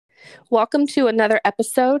Welcome to another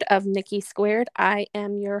episode of Nikki Squared. I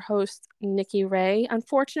am your host, Nikki Ray.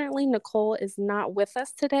 Unfortunately, Nicole is not with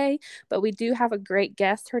us today, but we do have a great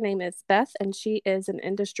guest. Her name is Beth, and she is an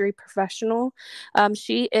industry professional.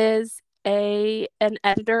 She is an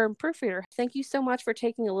editor and proofreader. Thank you so much for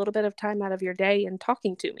taking a little bit of time out of your day and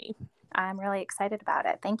talking to me. I'm really excited about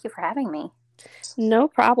it. Thank you for having me. No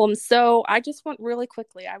problem. So I just want really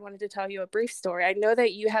quickly, I wanted to tell you a brief story. I know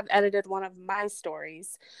that you have edited one of my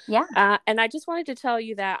stories. Yeah. And I just wanted to tell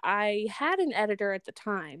you that I had an editor at the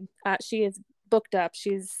time. She is booked up.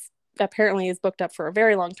 She's apparently is booked up for a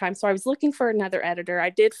very long time. So I was looking for another editor.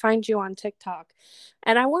 I did find you on TikTok.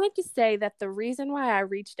 And I wanted to say that the reason why I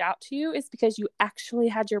reached out to you is because you actually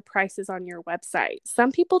had your prices on your website.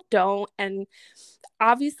 Some people don't. And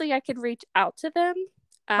obviously I could reach out to them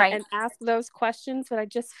Right. and ask those questions, but I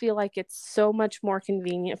just feel like it's so much more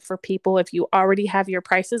convenient for people if you already have your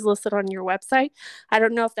prices listed on your website. I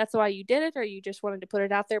don't know if that's why you did it or you just wanted to put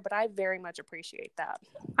it out there, but I very much appreciate that.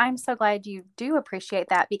 I'm so glad you do appreciate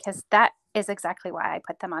that, because that is exactly why I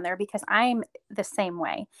put them on there, because I'm the same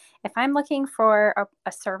way. If I'm looking for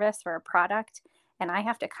a service or a product and I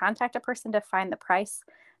have to contact a person to find the price,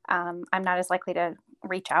 I'm not as likely to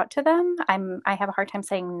reach out to them. I have a hard time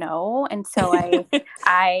saying no. And so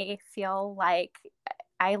I feel like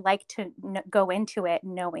I like to go into it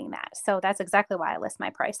knowing that. So that's exactly why I list my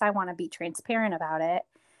price. I want to be transparent about it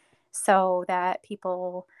so that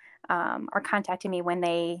people are contacting me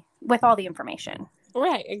with all the information.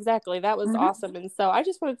 Right, exactly. That was Mm-hmm. awesome. And so I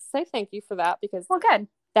just wanted to say thank you for that, because Well, good.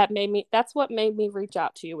 that's what made me reach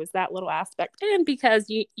out to you, was that little aspect. And because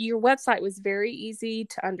your website was very easy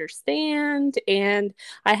to understand, and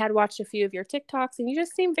I had watched a few of your TikToks and you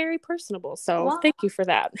just seem very personable. So Well, thank you for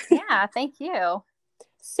that. yeah, thank you.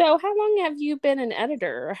 So how long have you been an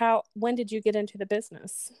editor, or when did you get into the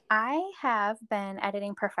business? I have been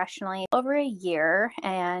editing professionally over a year,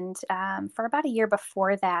 and for about a year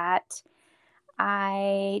before that,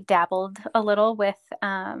 I dabbled a little with,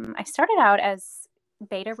 I started out as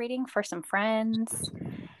beta reading for some friends,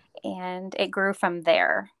 and it grew from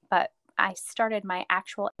there. But I started my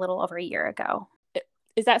actual a little over a year ago.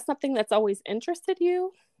 Is that something that's always interested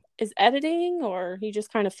you? Is editing, or you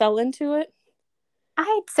just kind of fell into it?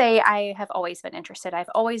 I'd say I have always been interested. I've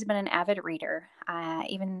always been an avid reader.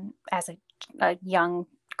 Even as a young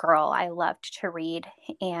girl, I loved to read.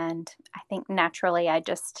 And I think naturally I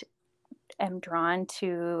just am drawn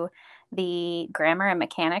to the grammar and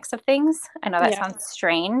mechanics of things. I know that Yeah. sounds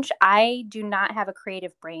strange. I do not have a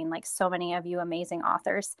creative brain like so many of you amazing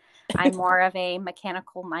authors. I'm more of a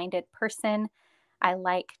mechanical minded person. I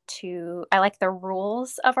like the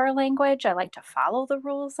rules of our language. I like to follow the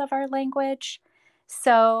rules of our language.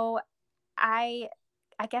 So I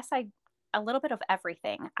I guess I a little bit of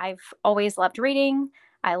everything. I've always loved reading.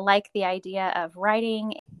 I like the idea of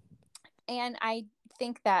writing, and I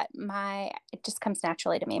think that it just comes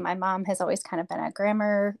naturally to me. My mom has always kind of been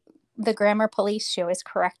the grammar police. She always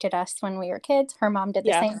corrected us when we were kids. Her mom did the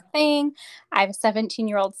Yeah. same thing. I have a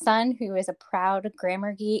 17-year-old son who is a proud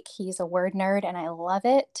grammar geek. He's a word nerd, and I love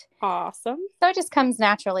it. Awesome. So it just comes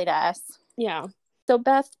naturally to us. Yeah. So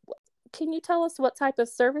Beth, can you tell us what type of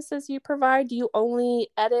services you provide? Do you only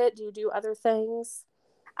edit? Do you do other things?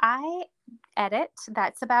 I edit.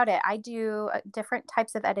 That's about it. I do different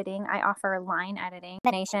types of editing. I offer line editing,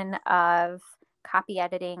 combination of copy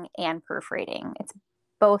editing and proofreading. It's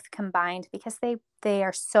both combined because they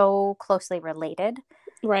are so closely related.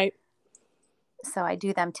 Right. So I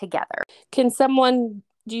do them together. Can someone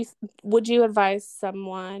would you advise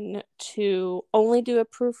someone to only do a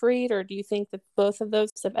proofread, or do you think that both of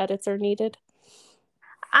those of edits are needed?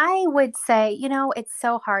 I would say, it's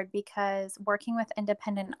so hard because working with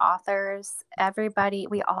independent authors,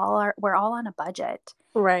 we're all on a budget.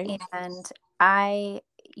 Right. And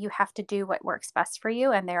you have to do what works best for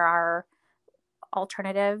you. And there are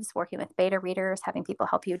alternatives. Working with beta readers, having people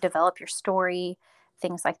help you develop your story,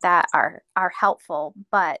 things like that are helpful.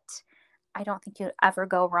 But I don't think you'd ever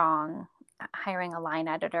go wrong hiring a line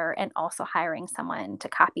editor and also hiring someone to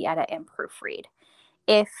copy edit and proofread.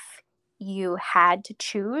 If you had to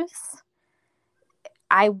choose,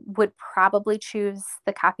 I would probably choose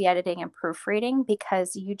the copy editing and proofreading,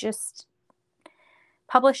 because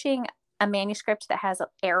publishing a manuscript that has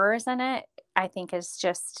errors in it, I think is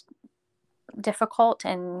just difficult.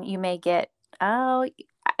 And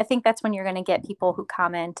I think that's when you're going to get people who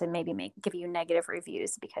comment and maybe give you negative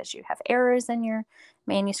reviews because you have errors in your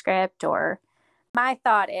manuscript. Or my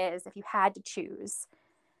thought is, if you had to choose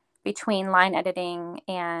between line editing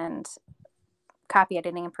and copy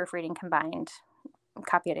editing and proofreading combined,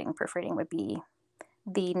 copy editing and proofreading would be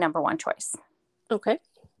the number one choice. Okay.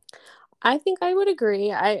 I think I would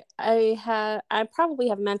agree. I probably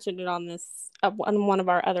have mentioned it on this on one of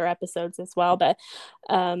our other episodes as well, but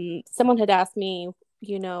someone had asked me,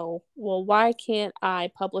 well, why can't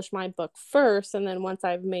I publish my book first, and then once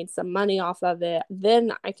I've made some money off of it,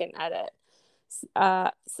 then I can edit.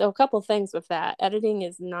 So a couple things with that. Editing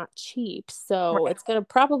is not cheap, so Right. it's going to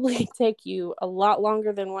probably take you a lot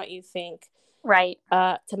longer than what you think Right.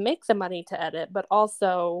 to make the money to edit, but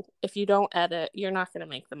also if you don't edit, you're not going to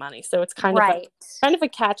make the money. So it's Right. kind of a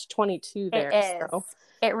catch 22 It there. is. So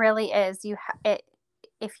It really is. It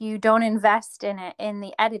if you don't invest in it in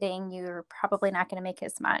the editing, you're probably not going to make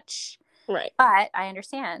as much. right, But I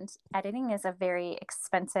understand editing is a very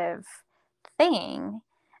expensive thing.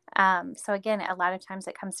 So again, a lot of times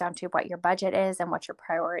it comes down to what your budget is and what your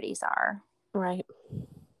priorities are. right.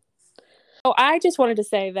 Oh, I just wanted to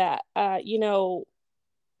say that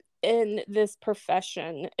in this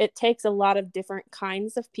profession, it takes a lot of different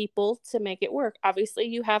kinds of people to make it work. Obviously,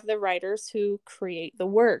 you have the writers who create the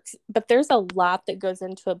works, but there's a lot that goes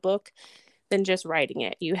into a book than just writing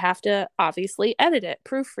it. You have to obviously edit it,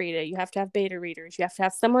 proofread it. You have to have beta readers. You have to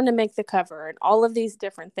have someone to make the cover and all of these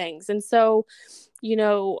different things. And so, you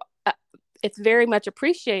know, uh, it's very much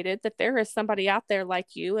appreciated that there is somebody out there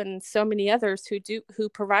like you and so many others who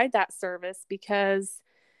provide that service, because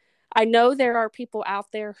I know there are people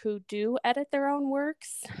out there who do edit their own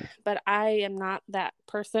works, but I am not that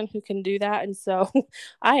person who can do that. And so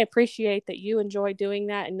I appreciate that you enjoy doing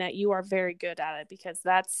that and that you are very good at it, because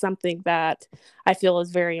that's something that I feel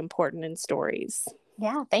is very important in stories.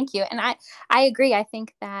 Yeah, thank you. And I agree. I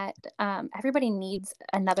think that everybody needs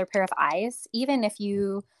another pair of eyes, even if,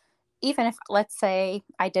 let's say,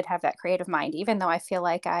 I did have that creative mind, even though I feel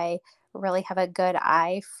like I really have a good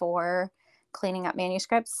eye for cleaning up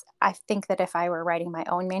manuscripts. I think that if I were writing my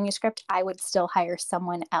own manuscript, I would still hire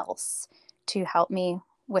someone else to help me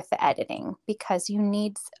with the editing, because you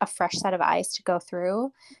need a fresh set of eyes to go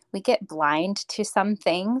through. We get blind to some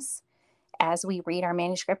things as we read our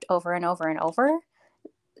manuscript over and over and over.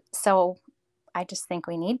 So I just think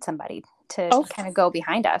we need somebody to Oh, kind of go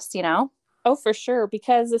behind us, you know? oh, for sure.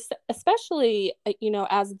 Because especially,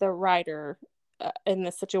 as the writer in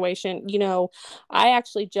this situation, I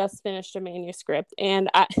actually just finished a manuscript, and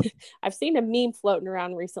I've seen a meme floating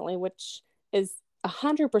around recently, which is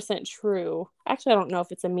 100% true. Actually, I don't know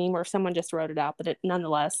if it's a meme or if someone just wrote it out, but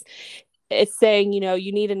nonetheless, it's saying,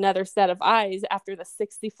 you need another set of eyes after the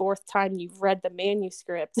 64th time you've read the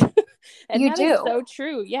manuscript. And You that is do. so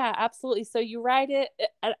true. Yeah, absolutely. So you write it,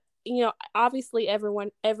 obviously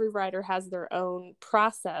every writer has their own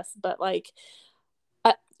process, but like,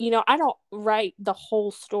 I don't write the whole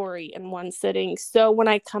story in one sitting. So when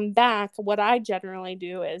I come back, what I generally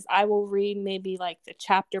do is I will read maybe like the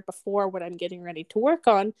chapter before what I'm getting ready to work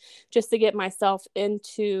on, just to get myself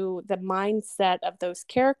into the mindset of those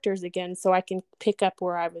characters again, so I can pick up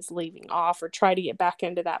where I was leaving off or try to get back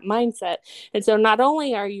into that mindset. And so not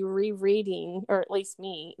only are you rereading, or at least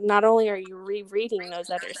me, not only are you rereading those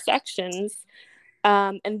other sections,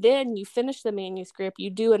 and then you finish the manuscript,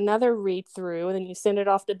 you do another read through, and then you send it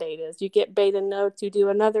off to betas. You get beta notes, you do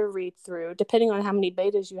another read through. Depending on how many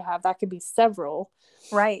betas you have, that could be several.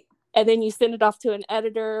 Right. And then you send it off to an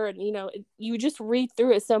editor, and you just read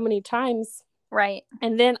through it so many times. Right.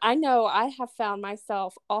 And then I know I have found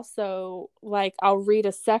myself also, like, I'll read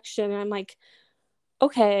a section and I'm like,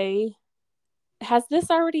 okay, has this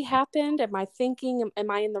already happened? Am I thinking, am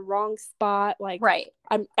I in the wrong spot? Like, Right.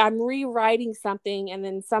 I'm rewriting something, and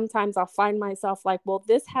then sometimes I'll find myself like, well,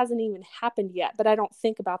 this hasn't even happened yet, but I don't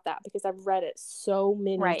think about that because I've read it so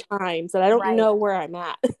many Right. times that I don't Right. know where I'm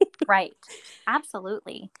at. Right.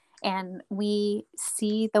 Absolutely. And we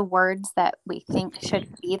see the words that we think should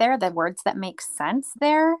be there, the words that make sense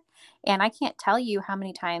there. And I can't tell you how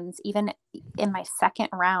many times, even in my second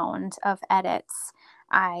round of edits,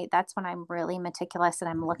 that's when I'm really meticulous and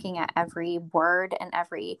I'm looking at every word and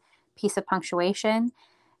every piece of punctuation,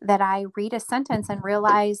 that I read a sentence and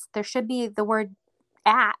realize there should be the word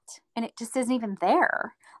at, and it just isn't even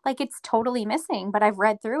there. Like, it's totally missing, but I've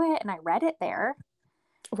read through it and I read it there.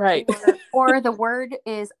 Right. Or the word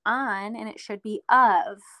is on and it should be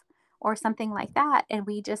of, or something like that, and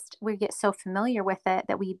we get so familiar with it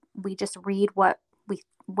that we just read what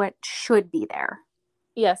should be there.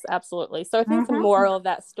 Yes, absolutely. So I think the Mm-hmm. moral of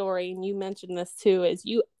that story, and you mentioned this too, is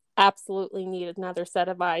you absolutely need another set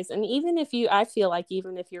of eyes. And I feel like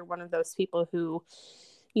even if you're one of those people who,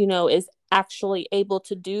 is actually able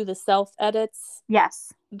to do the self edits,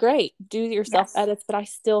 Yes. great, do your self Yes. edits, but I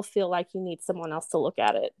still feel like you need someone else to look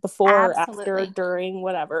at it before, after, Absolutely. during,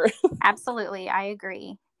 whatever. Absolutely, I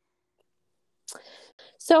agree.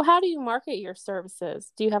 So how do you market your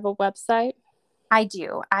services? Do you have a website? I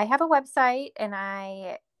do. I have a website, and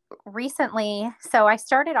I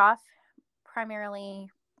started off primarily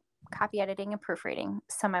copy editing and proofreading.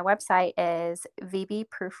 So my website is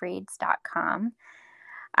vbproofreads.com.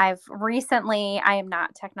 I am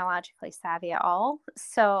not technologically savvy at all.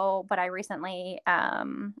 But I recently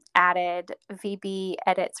added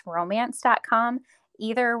vbeditsromance.com.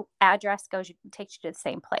 Either address takes you to the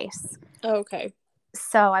same place. Okay.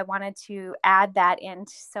 So I wanted to add that in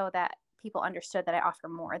so that people understood that I offer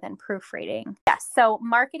more than proofreading. Yes. So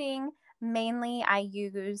marketing, mainly I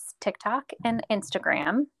use TikTok and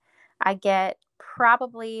Instagram. I get a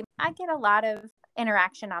lot of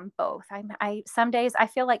interaction on both. I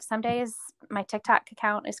feel like some days my TikTok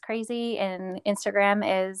account is crazy and Instagram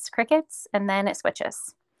is crickets, and then it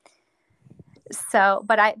switches. So,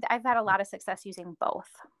 but I've had a lot of success using both.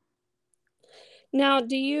 Now,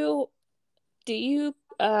 do you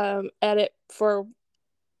edit for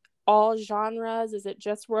all genres? Is it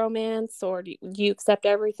just romance, or do you accept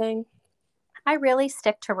everything? I really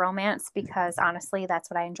stick to romance because honestly, that's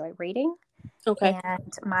what I enjoy reading. Okay.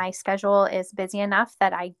 And my schedule is busy enough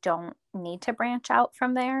that I don't need to branch out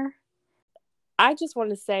from there. I just want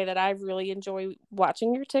to say that I really enjoy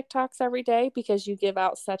watching your TikToks every day because you give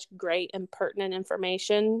out such great and pertinent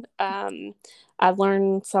information. I've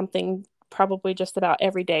learned something probably just about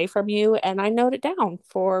every day from you, and I note it down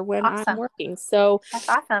for when I'm Awesome. working. So, That's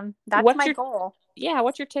awesome. That's what's my your goal.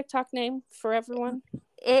 what's your TikTok name for everyone?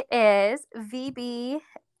 It is VB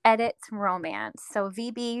Edits Romance. So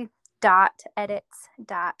VB dot edits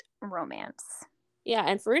dot romance. Yeah,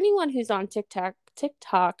 and for anyone who's on TikTok,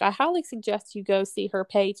 I highly suggest you go see her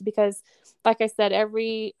page because like I said, I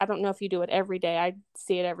don't know if you do it every day. I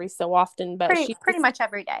see it every so often, but Pretty much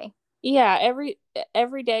every day. yeah,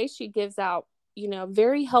 every day she gives out,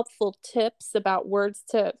 very helpful tips about words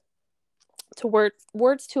to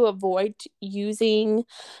avoid using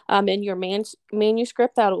in your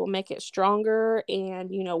manuscript that will make it stronger,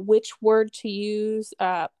 and which word to use.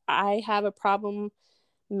 I have a problem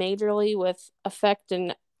majorly with affect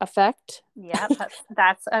and effect. Yep,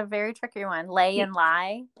 that's a very tricky one. Lay and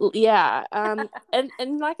lie. Yeah. And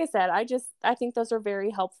like I said, I think those are very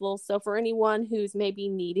helpful. So for anyone who's maybe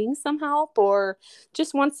needing some help or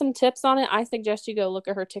just wants some tips on it, I suggest you go look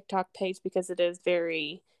at her TikTok page because it is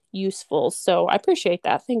very useful. So I appreciate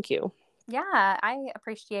that. Thank you. Yeah, I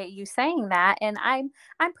appreciate you saying that, and I'm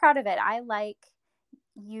proud of it. I like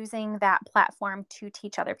using that platform to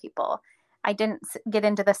teach other people. I didn't get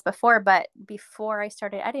into this before, but before I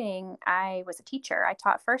started editing, I was a teacher. I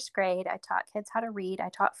taught first grade. I taught kids how to read. I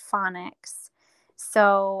taught phonics.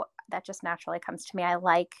 So that just naturally comes to me. I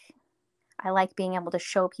like being able to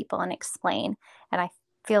show people and explain. And I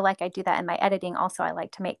feel like I do that in my editing. Also, I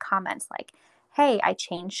like to make comments like, hey, I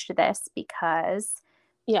changed this because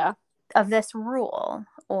Yeah. of this rule,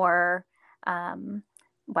 or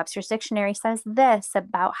Webster's Dictionary says this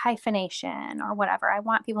about hyphenation, or whatever. I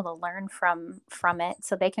want people to learn from it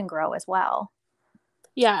so they can grow as well.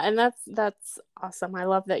 Yeah, and that's awesome. I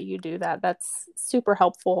love that you do that. That's super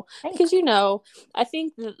helpful because Thanks. I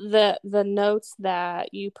think the notes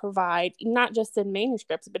that you provide, not just in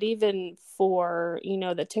manuscripts, but even for,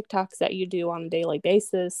 the TikToks that you do on a daily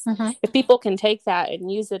basis, Mm-hmm. if people can take that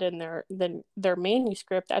and use it in their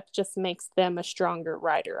manuscript, that just makes them a stronger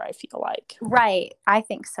writer, I feel like. Right. I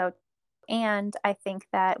think so. And I think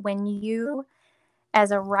that when you,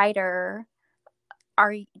 as a writer,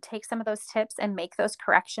 take some of those tips and make those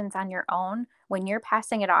corrections on your own, when you're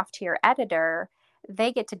passing it off to your editor,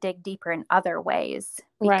 they get to dig deeper in other ways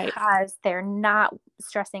Right. because they're not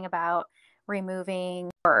stressing about removing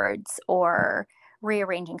words or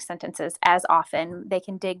rearranging sentences as often. They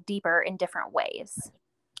can dig deeper in different ways.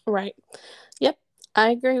 Right. Yep. I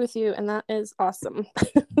agree with you, and that is awesome.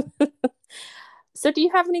 So do you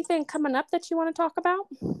have anything coming up that you want to talk about?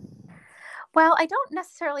 Well, I don't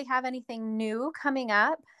necessarily have anything new coming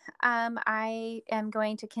up. I am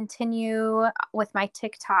going to continue with my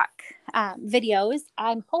TikTok videos.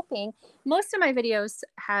 I'm hoping most of my videos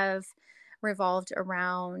have revolved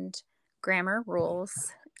around grammar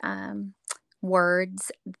rules,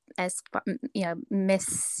 words,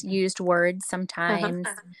 misused words Uh-huh. sometimes.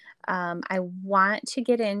 I want to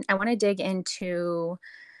dig into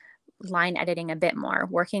line editing a bit more,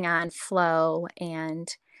 working on flow and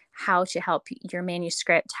how to help your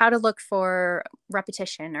manuscript, how to look for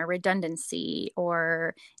repetition or redundancy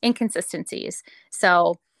or inconsistencies.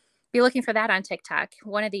 So be looking for that on TikTok.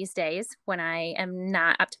 One of these days, when I am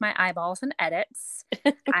not up to my eyeballs in edits,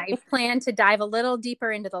 I plan to dive a little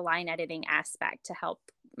deeper into the line editing aspect to help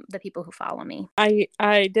the people who follow me.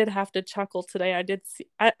 I did have to chuckle today. I did see,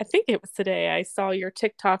 I think it was today. I saw your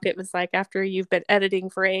TikTok. It was like after you've been editing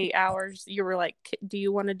for 8 hours, you were like, "Do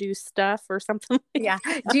you want to do stuff or something?" Yeah.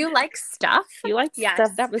 Do you like stuff? You like Yes.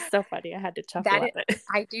 stuff? That was so funny. I had to chuckle at it.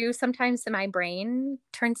 I do sometimes. My brain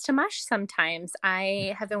turns to mush sometimes.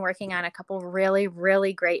 I have been working on a couple really,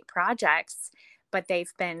 really great projects, but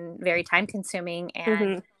they've been very time consuming. And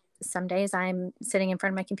Mm-hmm. some days I'm sitting in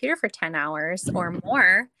front of my computer for 10 hours or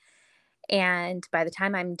more. And by the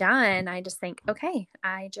time I'm done, I just think, okay,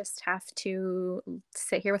 I just have to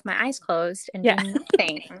sit here with my eyes closed and do Yeah.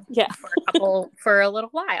 nothing Yeah. for a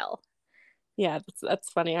little while. Yeah,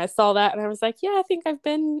 that's funny. I saw that and I was like, yeah, I think I've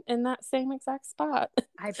been in that same exact spot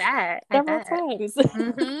I bet. I several bet. times.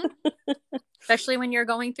 Mm-hmm. Especially when you're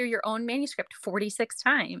going through your own manuscript 46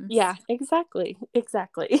 times. Yeah, exactly.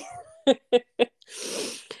 Exactly.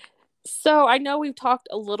 So I know we've talked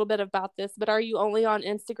a little bit about this, but are you only on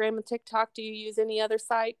Instagram and TikTok? Do you use any other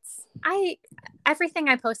sites? Everything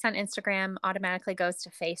I post on Instagram automatically goes to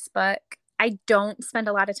Facebook. I don't spend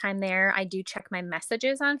a lot of time there. I do check my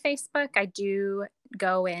messages on Facebook. I do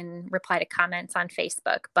go and reply to comments on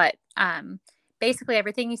Facebook, but basically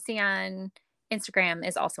everything you see on Instagram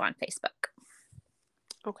is also on Facebook.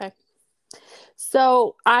 Okay.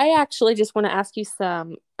 So I actually just want to ask you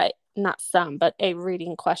not some, but a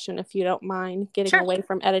reading question, if you don't mind getting Sure. away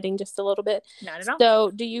from editing just a little bit. Not at all.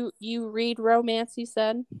 So do you read romance, you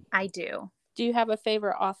said? I do. Do you have a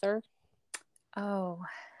favorite author? Oh,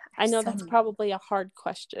 I know that's probably a hard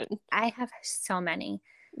question. I have so many.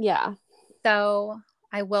 Yeah. So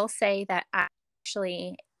I will say that I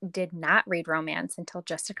actually did not read romance until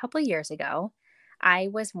just a couple of years ago. I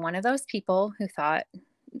was one of those people who thought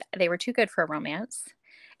they were too good for romance.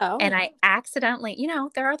 And Oh, I accidentally,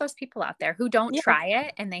 there are those people out there who don't yeah. try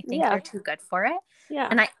it and they think Yeah. they're too good for it. Yeah.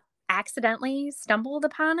 And I accidentally stumbled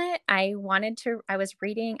upon it. I was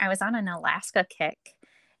on an Alaska kick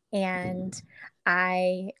and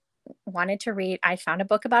I wanted to read. I found a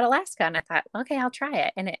book about Alaska and I thought, okay, I'll try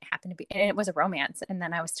it. And it happened to be, and it was a romance. And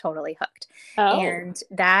then I was totally hooked. Oh. And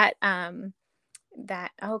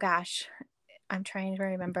oh gosh, I'm trying to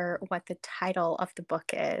remember what the title of the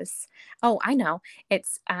book is. Oh, I know.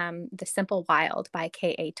 It's The Simple Wild by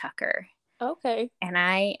K.A. Tucker. Okay. And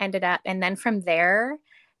I ended up, and then from there,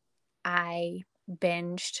 I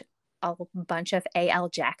binged a bunch of A.L.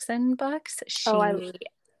 Jackson books. Oh,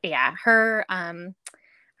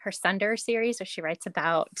 Her Sunder series, where she writes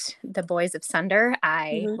about the boys of Sunder,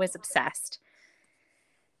 I mhm. was obsessed.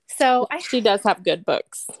 So She does have good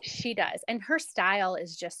books. she does. And her style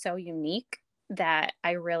is just so unique that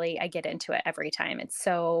I get into it every time. It's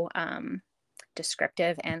so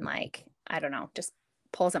descriptive and like, I don't know, just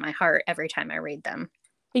pulls at my heart every time I read them.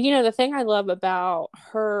 But the thing I love about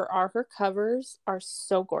her covers are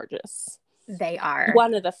so gorgeous. They are.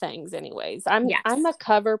 One of the things, anyways. I'm Yes. a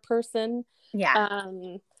cover person. Yeah.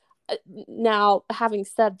 Now, having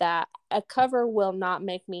said that, a cover will not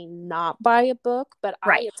make me not buy a book, but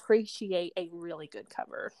Right. I appreciate a really good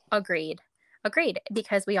cover. Agreed.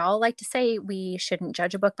 Because we all like to say we shouldn't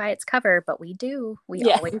judge a book by its cover, but we do. We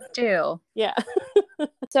Yeah. always do. Yeah.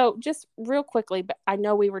 So just real quickly, but I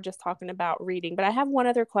know we were just talking about reading, but I have one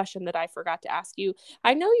other question that I forgot to ask you.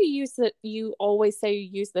 I know you always say you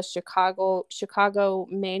use the Chicago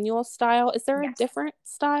manual style. Is there a Yes. different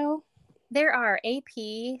style? There are.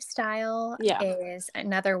 AP style is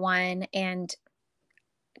another one. And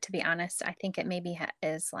to be honest, I think it maybe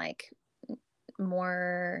is like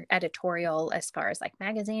more editorial as far as like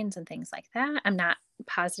magazines and things like that. I'm not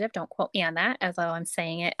positive. Don't quote me on that, although I'm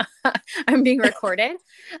saying it. I'm being recorded.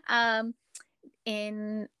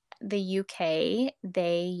 In the UK,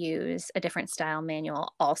 they use a different style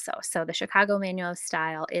manual also. So the Chicago manual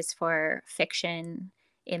style is for fiction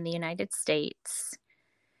in the United States.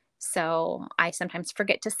 So I sometimes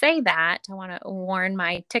forget to say that. I want to warn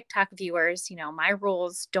my TikTok viewers, my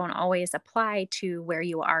rules don't always apply to where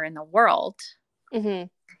you are in the world. Mm-hmm.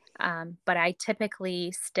 But I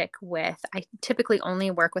typically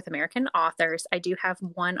only work with American authors. I do have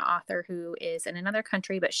one author who is in another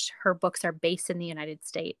country, but her books are based in the United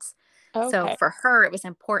States. Okay. So for her, it was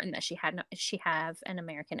important that she have an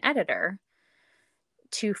American editor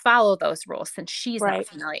to follow those rules since she's not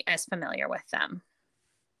as familiar with them.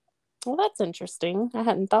 Well, that's interesting. I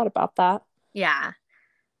hadn't thought about that. Yeah.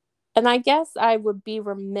 And I guess I would be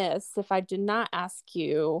remiss if I did not ask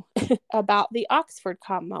you about the Oxford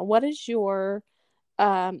comma. What is your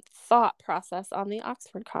thought process on the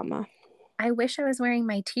Oxford comma? I wish I was wearing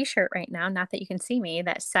my t-shirt right now, not that you can see me,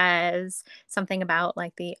 that says something about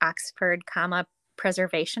like the Oxford comma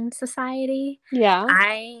Preservation Society. Yeah.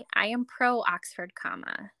 I am pro Oxford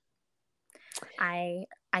comma. I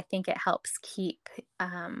think it helps keep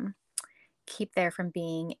there from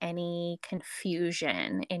being any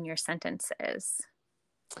confusion in your sentences.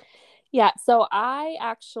 Yeah. So I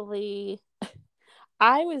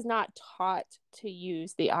was not taught to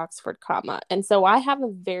use the Oxford comma. And so I have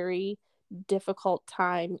a very difficult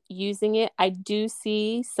time using it. I do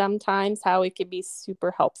see sometimes how it could be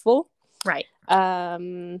super helpful. Right.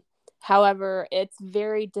 However, it's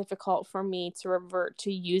very difficult for me to revert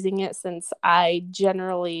to using it since I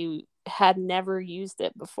generally had never used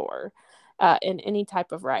it before in any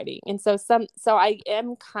type of writing. And so I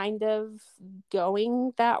am kind of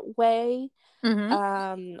going that way.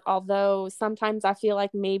 Mm-hmm. Although sometimes I feel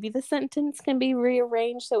like maybe the sentence can be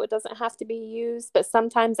rearranged so it doesn't have to be used, but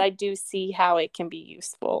sometimes I do see how it can be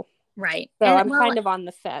useful. Right. So And I'm well, kind of on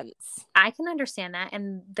the fence. I can understand that.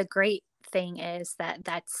 And the great thing is that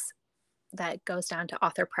goes down to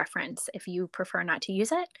author preference. If you prefer not to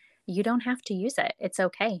use it, you don't have to use it. It's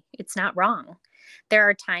okay. It's not wrong. There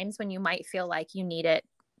are times when you might feel like you need it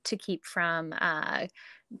to keep from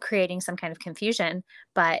creating some kind of confusion,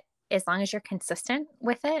 but as long as you're consistent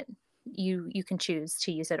with it, you can choose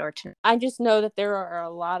to use it or to. I just know that there are a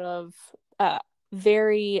lot of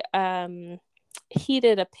very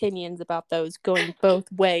heated opinions about those going both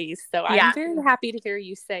ways. So I'm Yeah. very happy to hear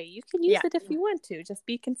you say you can use Yeah. it if you want to, just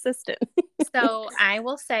be consistent. So I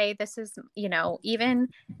will say this is, even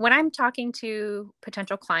when I'm talking to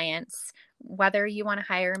potential clients, whether you want to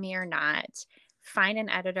hire me or not, find an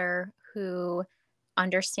editor who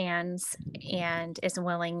understands and is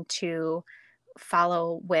willing to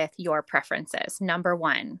follow with your preferences. Number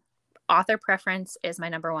one, author preference is my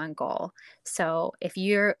number one goal. So if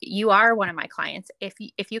you are one of my clients,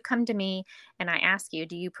 if you come to me and I ask you,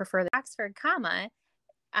 do you prefer the Oxford comma?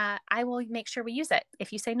 I will make sure we use it.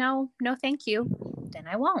 If you say no, no, thank you, then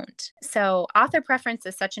I won't. So author preference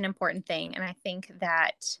is such an important thing. And I think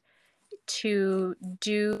that to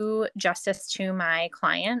do justice to my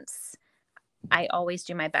clients, I always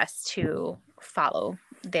do my best to follow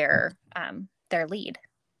their lead.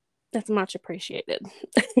 That's much appreciated.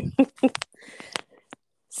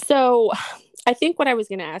 So I think what I was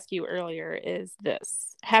going to ask you earlier is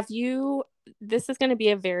this. This is going to be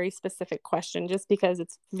a very specific question just because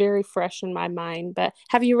it's very fresh in my mind, but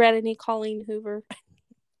have you read any Colleen Hoover?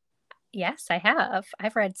 Yes, I have.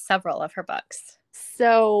 I've read several of her books.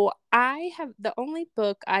 So the only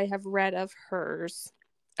book I have read of hers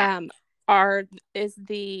Yeah. are is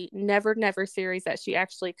the Never Never series that she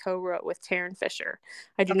actually co-wrote with Taryn Fisher.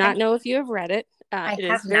 I do Okay. not know if you have read it. I It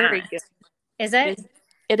is have very not. good. Is It it? is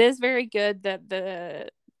it is very good. The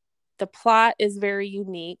plot is very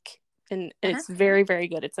unique and Uh-huh. it's very, very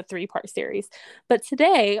good. It's a 3-part series. But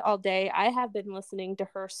today, all day, I have been listening to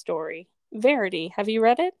her story, Verity. Have you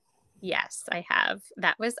read it? Yes, I have.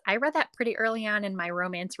 I read that pretty early on in my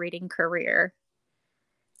romance reading career.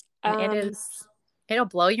 And Um, it'll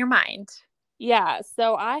blow your mind. yeah,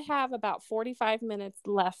 so I have about 45 minutes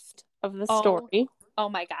left of the Oh, story. oh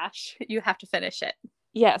my gosh. You have to finish it.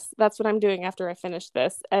 Yes, that's what I'm doing after I finish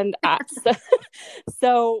this.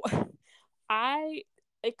 So I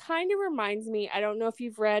it kind of reminds me, I don't know if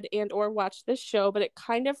you've read and or watched this show, but it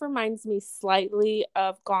kind of reminds me slightly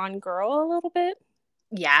of Gone Girl a little bit.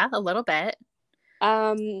 Yeah, a little bit.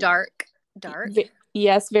 Um Dark. Dark.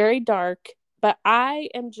 yes, very dark, but I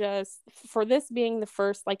am just for this being the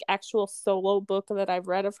first like actual solo book that I've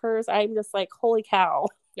read of hers, I'm just like, holy cow.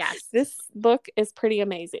 Yes. This book is pretty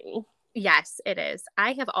amazing. Yes, it is.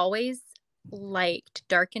 I have always liked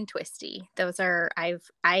dark and twisty. I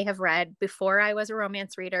have read before I was a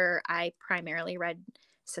romance reader. I primarily read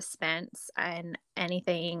suspense and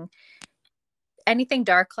anything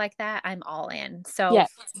dark like that, I'm all in. So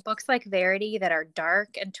Yes. books like Verity that are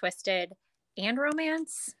dark and twisted and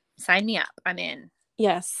romance, sign me up. I'm in.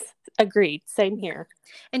 Yes. Agreed. Same here.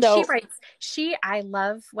 And she So, writes, I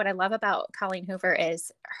love what I love about Colleen Hoover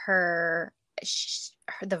is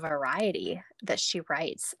the variety that she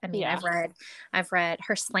writes. I mean, yeah. I've read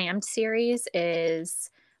her Slammed series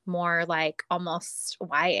is more like almost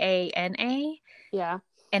YANA. Yeah.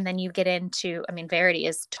 And then you get into, I mean, Verity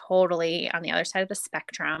is totally on the other side of the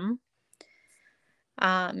spectrum.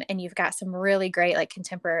 And you've got some really great like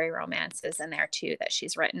contemporary romances in there too that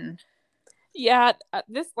she's written. Yeah,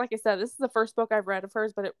 this like I said, this is the first book I've read of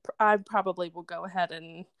hers, but I probably will go ahead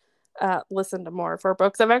and listen to more of her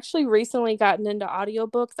books. I've actually recently gotten into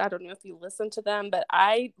audiobooks. I don't know if you listen to them, but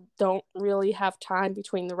I don't really have time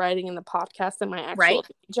between the writing and the podcast and my actual Right.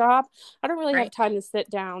 job. I don't really have Right. time to sit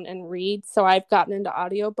down and read. So I've gotten into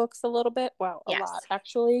audiobooks a little bit. Well, a lot Yes.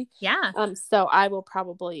 actually. Yeah, So I will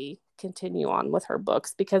probably continue on with her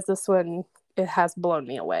books because this one, it has blown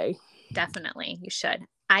me away. definitely. You should.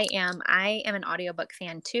 I am an audiobook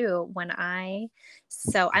fan too.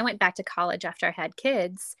 So I went back to college after I had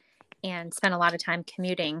kids and spent a lot of time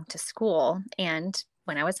commuting to school. And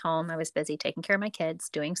when I was home, I was busy taking care of my kids,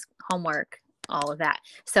 doing homework, all of that.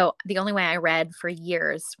 So the only way I read for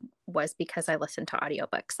years was because I listened to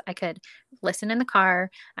audiobooks. I could listen in the car,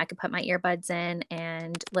 I could put my earbuds in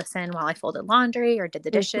and listen while I folded laundry or did the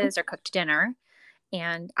Mhm. dishes or cooked dinner.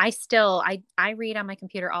 And I read on my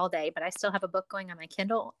computer all day, but I still have a book going on my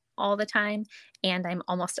Kindle all the time, and I'm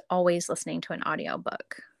almost always listening to an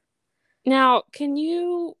audiobook. Now, can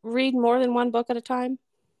you read more than one book at a time?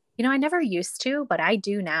 I never used to, but I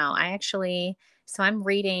do now. So I'm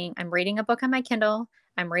reading a book on my Kindle,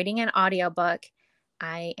 I'm reading an audiobook.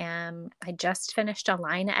 I just finished a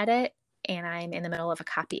line edit and I'm in the middle of a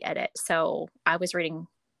copy edit. So I was reading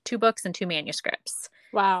two books and two manuscripts.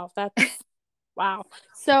 Wow, that's wow.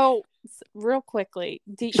 So, real quickly,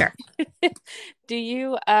 Sure. do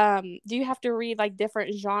you have to read like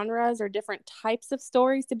different genres or different types of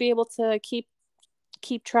stories to be able to keep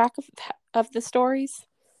track of the stories?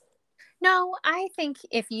 No, I think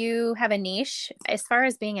if you have a niche, as far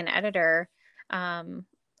as being an editor, um,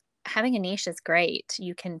 having a niche is great.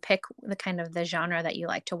 You can pick the kind of the genre that you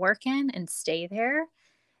like to work in and stay there.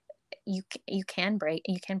 You can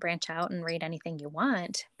branch out and read anything you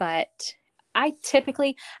want, but I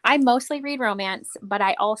mostly read romance, but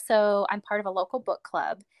I'm part of a local book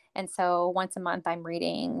club, and so once a month I'm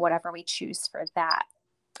reading whatever we choose for that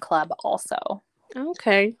club also.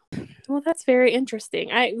 Okay. Well, that's very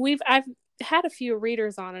interesting. I've had a few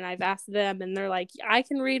readers on and I've asked them and they're like, I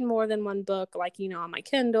can read more than one book, like, on my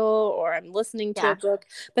Kindle or I'm listening to a Yeah. book,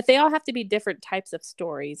 but they all have to be different types of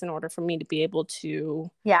stories in order for me to be able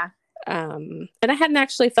to Yeah. and I hadn't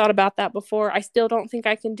actually thought about that before. I still don't think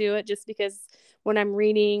I can do it just because when I'm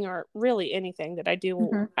reading or really anything that I do,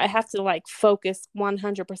 Hmm. I have to like focus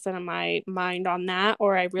 100% of my mind on that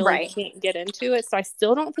or I really Right. can't get into it. So I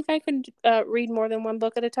still don't think I can read more than one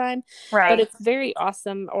book at a time, but Right. it's very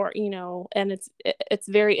awesome or, and it's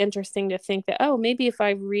very interesting to think that, oh, maybe if I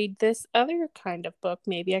read this other kind of book,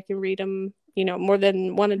 maybe I can read them, more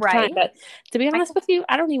than one at a time. Right. But to be I honest with you,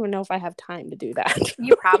 I don't even know if I have time to do that.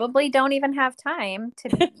 You probably don't even have time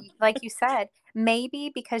to, like you said,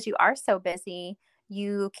 maybe because you are so busy,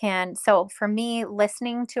 you can. So for me,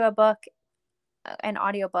 listening to a book, an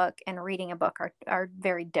audiobook, and reading a book are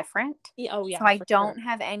very different. Yeah, oh So yeah, I for sure. don't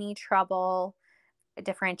have any trouble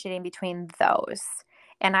differentiating between those.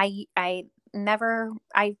 And I never,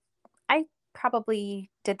 I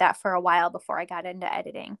probably did that for a while before I got into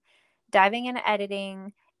editing. Diving into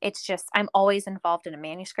editing, it's just I'm always involved in a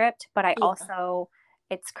manuscript, but Yeah,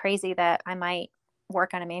 it's crazy that I might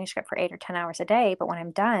work on a manuscript for 8 or 10 hours a day, but when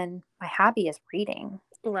I'm done, my hobby is reading.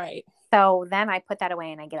 right. So then I put that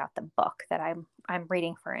away and I get out the book that I'm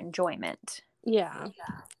reading for enjoyment. Yeah.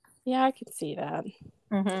 Yeah, I can see that.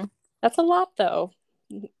 Mm-hmm. That's a lot though.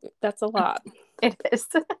 That's a lot. It is.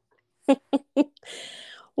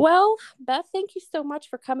 Well, Beth, thank you so much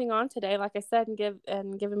for coming on today. Like I said,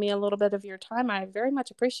 and giving me a little bit of your time. I very much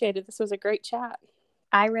appreciate it. This was a great chat.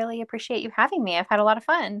 I really appreciate you having me. I've had a lot of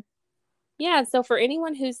fun. Yeah, so for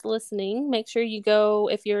anyone who's listening, make sure you go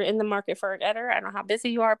if you're in the market for an editor. I don't know how busy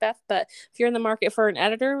you are, Beth, but if you're in the market for an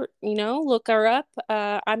editor, look her up.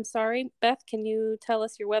 I'm sorry, Beth, can you tell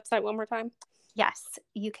us your website one more time? Yes,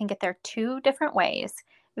 you can get there two different ways: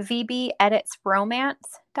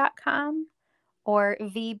 vbeditsromance.com or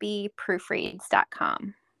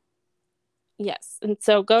vbproofreads.com. Yes. And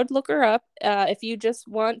so go look her up. If you just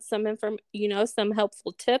want some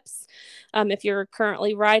helpful tips, if you're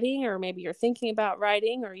currently writing or maybe you're thinking about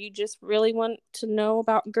writing or you just really want to know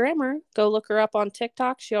about grammar, go look her up on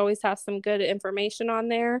TikTok. She always has some good information on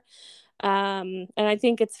there. And I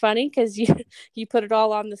think it's funny because you put it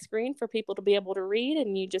all on the screen for people to be able to read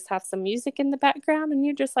and you just have some music in the background and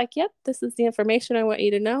you're just like, yep, this is the information I want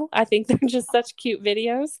you to know. I think they're just such cute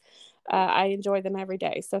videos. I enjoy them every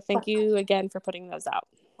day. So thank you again for putting those out.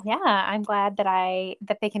 Yeah, I'm glad that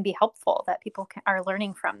they can be helpful, that people are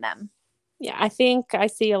learning from them. Yeah, I think I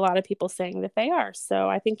see a lot of people saying that they are. So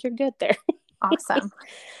I think you're good there. Awesome.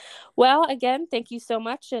 Well, again, thank you so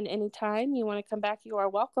much. And anytime you want to come back, you are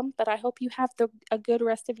welcome. But I hope you have a good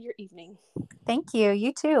rest of your evening. Thank you.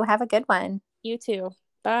 You too. Have a good one. You too.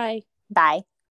 Bye. Bye.